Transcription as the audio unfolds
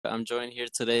I'm joined here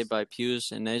today by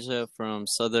Piyush Aneja from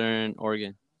Southern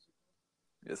Oregon.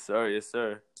 Yes, sir. Yes,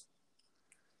 sir.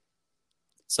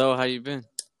 So, how you been?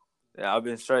 Yeah, I've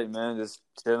been straight, man. Just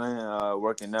chilling,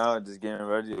 working out, just getting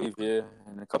ready to leave here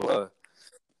in a couple of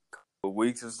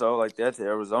weeks or so, like that, to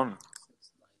Arizona.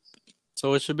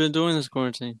 So, what you been doing this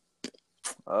quarantine?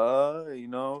 You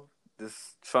know,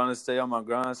 just trying to stay on my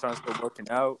grind, trying to stay working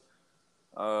out.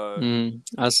 Uh,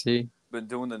 I see. been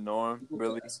doing the norm,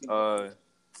 really.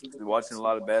 Been watching a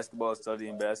lot of basketball,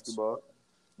 studying basketball.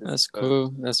 Just That's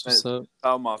cool. That's what's spent up.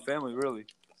 time with my family, really.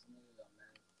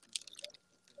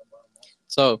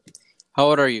 So, how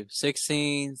old are you?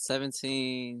 16,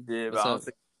 17? Yeah, but What's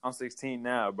up? I'm 16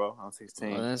 now, bro. I'm Oh,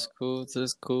 16. that's cool.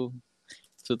 That's cool.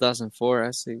 2004,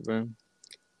 I see, bro.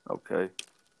 Okay.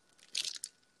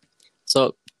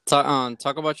 So,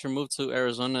 talk about your move to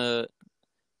Arizona,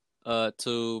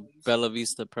 to Bella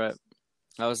Vista Prep.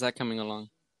 How is that coming along?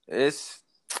 It's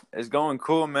it's going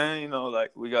cool, man. You know,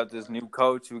 like we got this new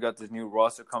coach, we got this new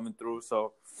roster coming through,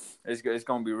 so it's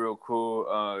gonna be real cool.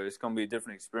 It's gonna be a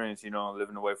different experience, you know,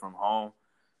 living away from home.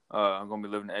 I'm gonna be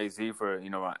living in AZ for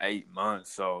around 8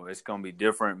 months, so it's gonna be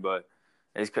different. But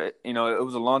it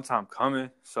was a long time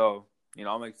coming, so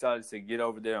I'm excited to get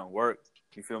over there and work.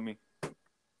 You feel me?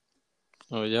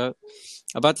 Oh, yeah.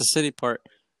 About the city part,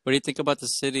 what do you think about the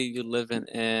city you live in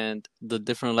and the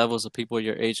different levels of people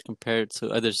your age compared to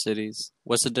other cities?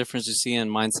 What's the difference you see in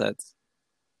mindsets?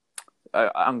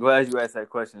 I'm glad you asked that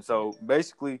question. So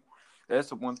basically, that's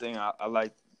the one thing I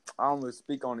like. I don't really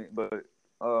speak on it, but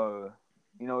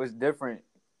it's different.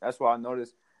 That's what I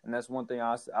noticed, and that's one thing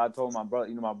I told my brother.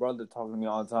 My brother talking to me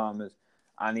all the time is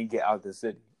I need to get out of the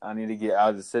city. I need to get out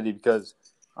of the city because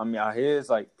out here it's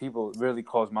like people really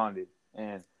close minded,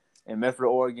 and in Medford,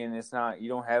 Oregon, it's not. You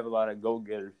don't have a lot of go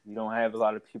getters. You don't have a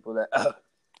lot of people that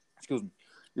excuse me.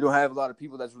 You don't have a lot of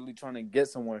people that's really trying to get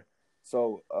somewhere.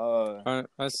 So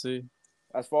I see.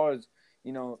 as far as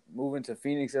moving to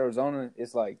Phoenix, Arizona,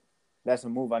 it's like that's a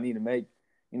move I need to make.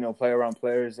 Play around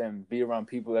players and be around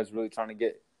people that's really trying to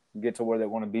get to where they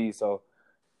want to be. So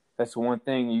that's the one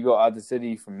thing. You go out the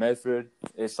city from Medford,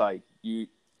 it's like you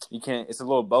can't. It's a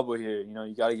little bubble here.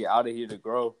 You got to get out of here to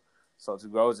grow. So to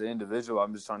grow as an individual,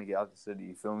 I'm just trying to get out the city.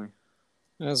 You feel me?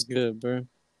 That's good, bro.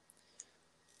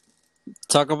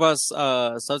 Talk about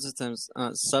substances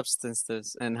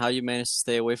and how you manage to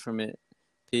stay away from it,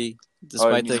 P, Oh, you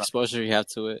despite the mean like exposure you have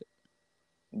to it.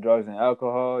 drugs and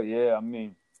alcohol? Yeah,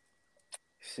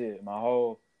 shit. I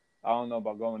don't know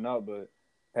about growing up, but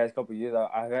past couple of years,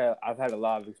 I've had a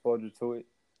lot of exposure to it.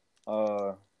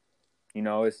 Uh, you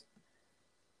know, it's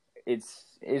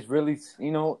really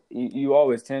you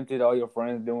always tempted, all your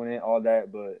friends doing it, all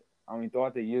that, but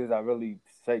throughout the years I really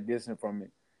stayed distant from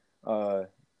it. Uh,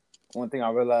 One thing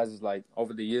I realized is like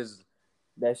over the years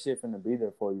that shit finna be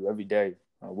there for you every day.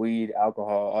 Weed,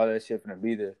 alcohol, all that shit finna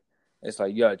be there. It's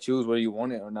like you gotta choose whether you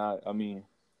want it or not. You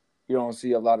don't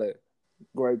see a lot of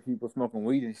great people smoking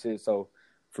weed and shit. So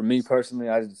for me personally,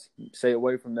 I just stay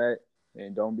away from that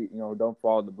and don't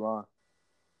follow the blind.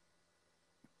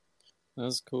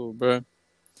 That's cool, bro.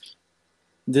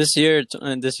 This year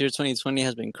 2020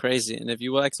 has been crazy. And if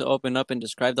you would like to open up and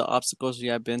describe the obstacles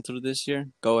you have been through this year,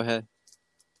 go ahead.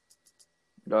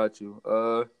 Got you.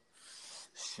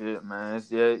 Shit, man.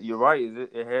 Yeah, you're right.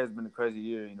 It has been a crazy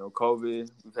year. COVID.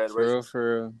 We've had For real,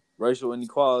 for real. racial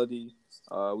inequality.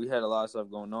 We had a lot of stuff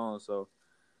going on. So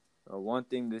one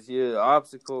thing this year,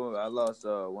 obstacle. I lost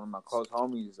one of my close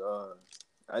homies,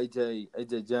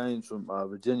 AJ James from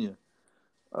Virginia.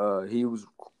 He was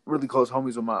really close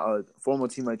homies with my former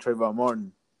teammate Trayvon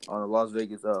Martin on the Las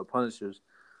Vegas Punishers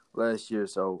last year.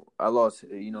 So I lost.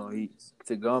 He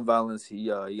to gun violence. He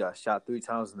got shot 3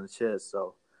 times in the chest.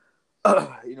 So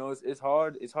it's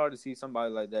hard. It's hard to see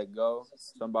somebody like that go.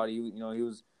 Somebody, he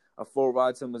was a full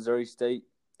ride to Missouri State,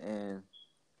 and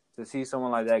to see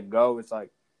someone like that go, it's like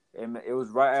it was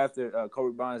right after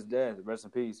Kobe Bryant's death. Rest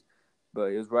in peace.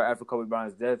 But it was right after Kobe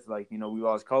Bryant's death. Like we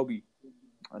lost Kobe,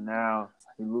 and now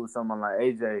we lose someone like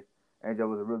AJ. AJ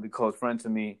was a really close friend to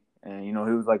me, and he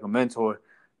was like a mentor,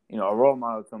 a role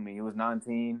model to me. He was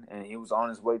 19, and he was on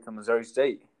his way to Missouri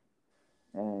State.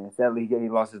 And sadly, he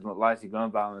lost his life to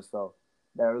gun violence. So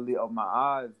that really opened my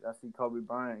eyes. I see Kobe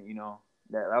Bryant,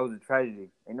 that was a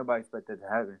tragedy. Ain't nobody expect that to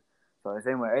happen. So the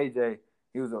same with AJ,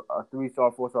 he was a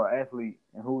 3-star, 4-star athlete,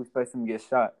 and who expects him to get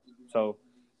shot? So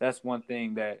that's one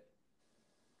thing that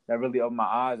really opened my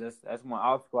eyes. That's one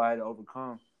obstacle I had to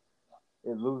overcome.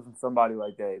 Is losing somebody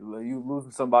like that. You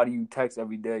losing somebody you text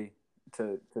every day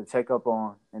to check up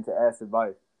on and to ask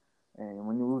advice. And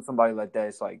when you lose somebody like that,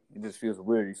 it's like it just feels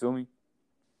weird. You feel me?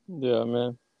 Yeah,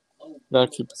 man. Gotta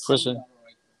keep it pushing.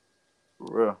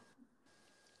 For real.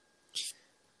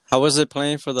 How was it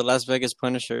playing for the Las Vegas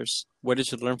Punishers? What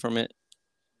did you learn from it?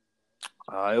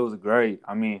 It was great.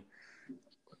 I mean,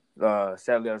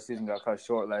 sadly, our season got cut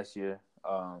short last year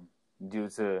due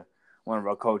to one of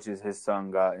our coaches. His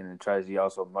son got in a tragedy,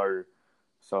 also murdered.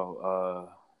 So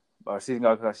our season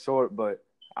got cut short, but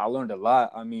I learned a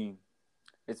lot. I mean,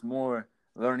 it's more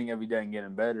learning every day and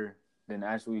getting better than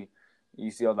actually you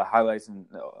see all the highlights and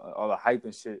all the hype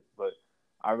and shit. But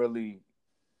I really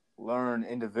learned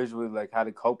individually like how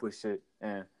to cope with shit,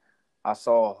 and I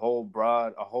saw a whole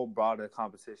broader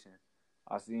competition.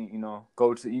 I see,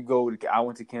 I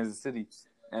went to Kansas City,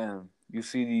 and you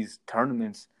see these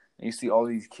tournaments, and you see all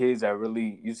these kids that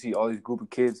really, you see all these group of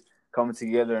kids coming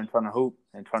together and trying to hoop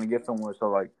and trying to get somewhere. So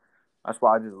like, that's what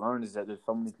I just learned is that there's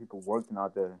so many people working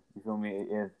out there. You feel me?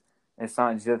 It's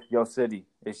not just your city.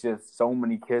 It's just so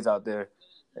many kids out there.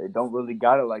 They don't really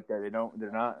got it like that.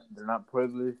 They're not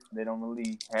privileged. They don't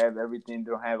really have everything.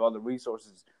 They don't have all the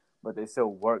resources, but they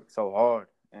still work so hard.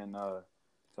 And so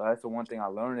that's the one thing I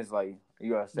learned is like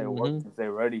you gotta stay Hmm. working, stay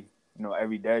ready,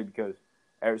 every day because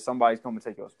somebody's coming to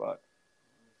take your spot.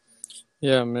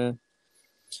 Yeah, man.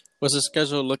 What's the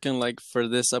schedule looking like for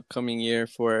this upcoming year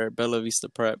for Bella Vista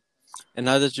Prep? And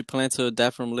how did you plan to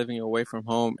adapt from living away from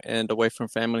home and away from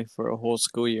family for a whole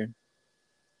school year?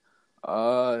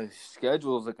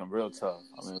 Schedule is looking real tough.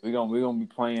 I mean, we're gonna be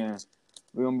playing,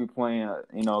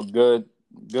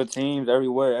 good teams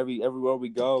everywhere. Everywhere we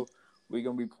go, we're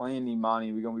gonna be playing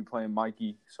Imani. We're gonna be playing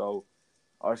Mikey. So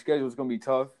our schedule is gonna be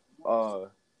tough.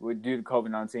 With due to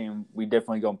COVID-19, we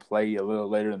definitely gonna play a little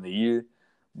later in the year.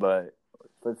 But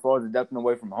as far as adapting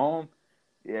away from home,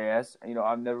 yes,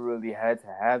 I've never really had to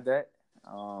have that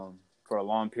for a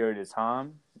long period of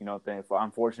time.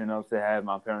 I'm fortunate enough to have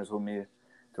my parents with me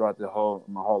throughout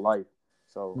my whole life.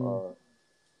 Mm. So,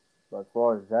 but as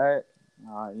far as that,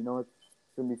 it's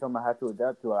gonna be something I have to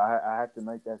adapt to. I have to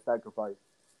make that sacrifice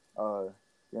uh,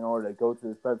 in order to go to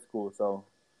this prep school. So,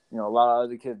 a lot of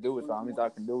other kids do it, so I mean, I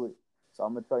can do it. So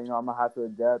I'm gonna tell I'm gonna have to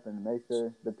adapt and make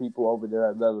sure the people over there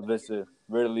at Bella Vista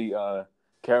really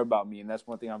care about me, and that's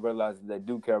one thing I realized is they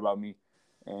do care about me,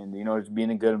 and it's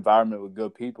being in a good environment with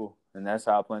good people, and that's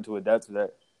how I plan to adapt to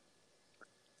that.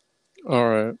 All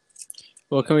right.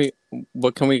 What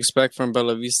can we expect from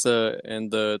Bella Vista in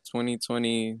the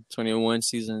 2020-21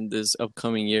 season this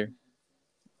upcoming year?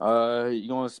 You're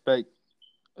gonna expect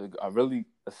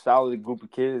a solid group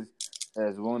of kids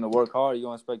that's willing to work hard.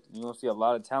 You're gonna see a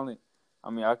lot of talent. I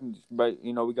mean, I can just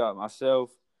we got myself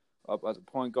up as a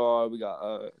point guard. We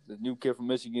got the new kid from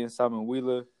Michigan, Simon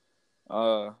Wheeler.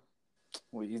 Uh,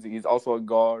 he's also a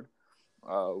guard.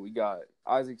 We got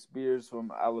Isaac Spears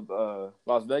from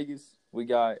Las Vegas.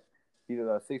 He's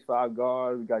a 6'5"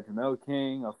 guard. We got Jamel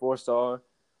King, a 4-star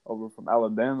over from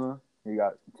Alabama. He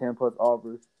got 10+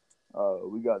 offers.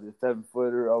 We got the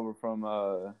 7-footer over from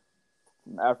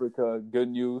Africa, Good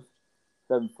News,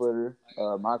 7-footer,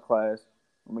 my class.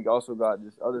 And we also got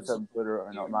this other 7-footer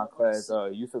in my class,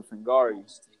 Yusuf Sangari,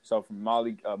 so from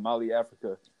Mali,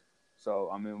 Africa. So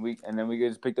I mean, we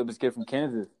just picked up this kid from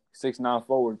Kansas, 6'9"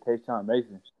 forward, Tayshawn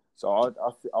Mason. So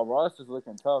our roster's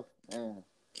looking tough, and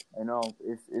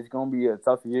it's gonna be a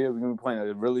tough year. We're gonna be playing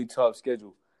a really tough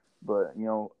schedule, but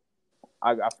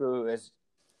I feel as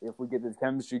if we get this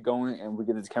chemistry going and we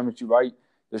get this chemistry right,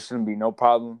 there shouldn't be no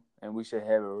problem, and we should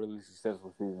have a really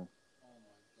successful season.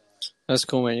 That's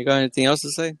cool, man. You got anything else to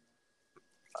say?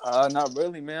 Not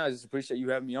really, man. I just appreciate you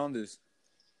having me on this.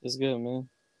 It's good, man.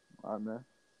 All right, man.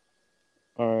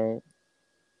 All right.